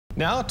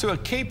Now to a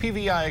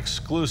KPVI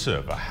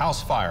exclusive. A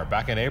house fire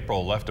back in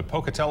April left a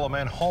Pocatello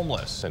man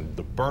homeless, and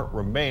the burnt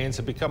remains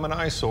have become an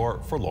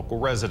eyesore for local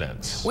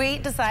residents. We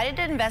decided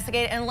to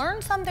investigate and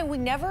learn something we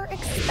never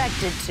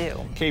expected to.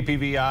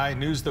 KPVI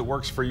News that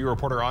works for you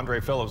reporter Andre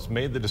Phillips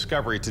made the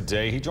discovery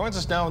today. He joins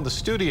us now in the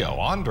studio.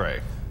 Andre.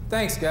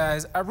 Thanks,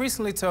 guys. I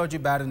recently told you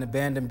about an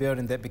abandoned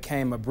building that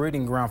became a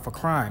breeding ground for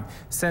crime.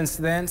 Since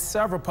then,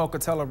 several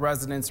Pocatello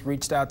residents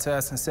reached out to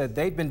us and said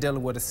they've been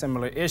dealing with a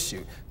similar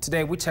issue.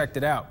 Today, we checked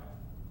it out.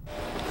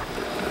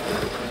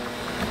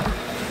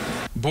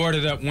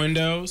 Boarded up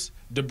windows,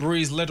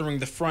 debris littering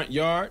the front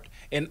yard,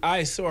 an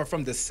eyesore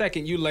from the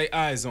second you lay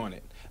eyes on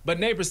it. But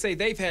neighbors say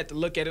they've had to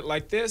look at it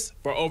like this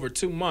for over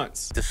 2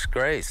 months.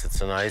 Disgrace.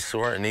 It's an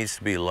eyesore. It needs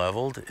to be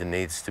leveled. It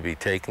needs to be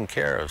taken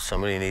care of.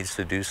 Somebody needs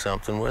to do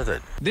something with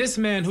it. This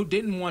man, who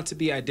didn't want to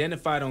be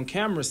identified on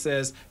camera,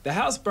 says the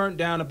house burnt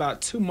down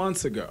about 2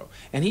 months ago,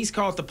 and he's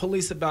called the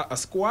police about a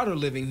squatter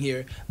living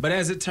here, but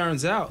as it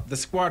turns out, the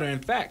squatter, in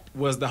fact,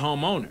 was the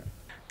homeowner.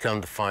 Come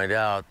to find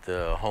out,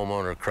 the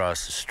homeowner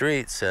across the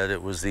street said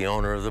it was the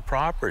owner of the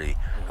property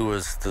who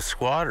was the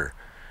squatter.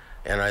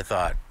 And I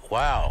thought,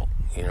 wow,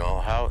 you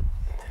know,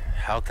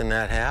 how can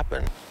that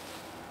happen?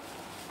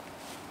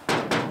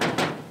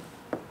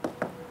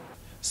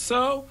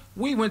 So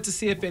we went to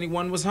see if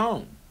anyone was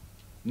home.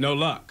 No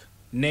luck.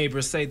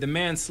 Neighbors say the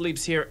man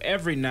sleeps here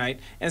every night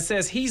and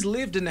says he's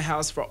lived in the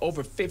house for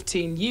over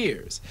 15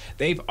 years.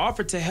 They've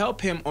offered to help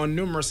him on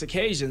numerous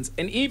occasions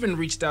and even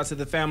reached out to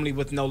the family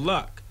with no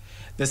luck.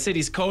 The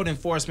city's code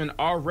enforcement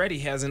already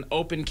has an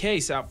open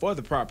case out for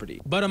the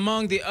property. But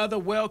among the other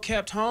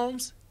well-kept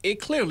homes,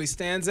 it clearly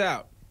stands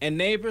out, and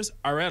neighbors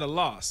are at a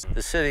loss.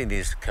 The city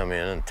needs to come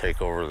in and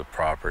take over the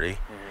property,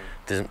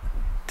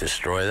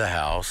 destroy the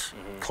house,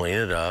 clean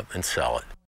it up, and sell it.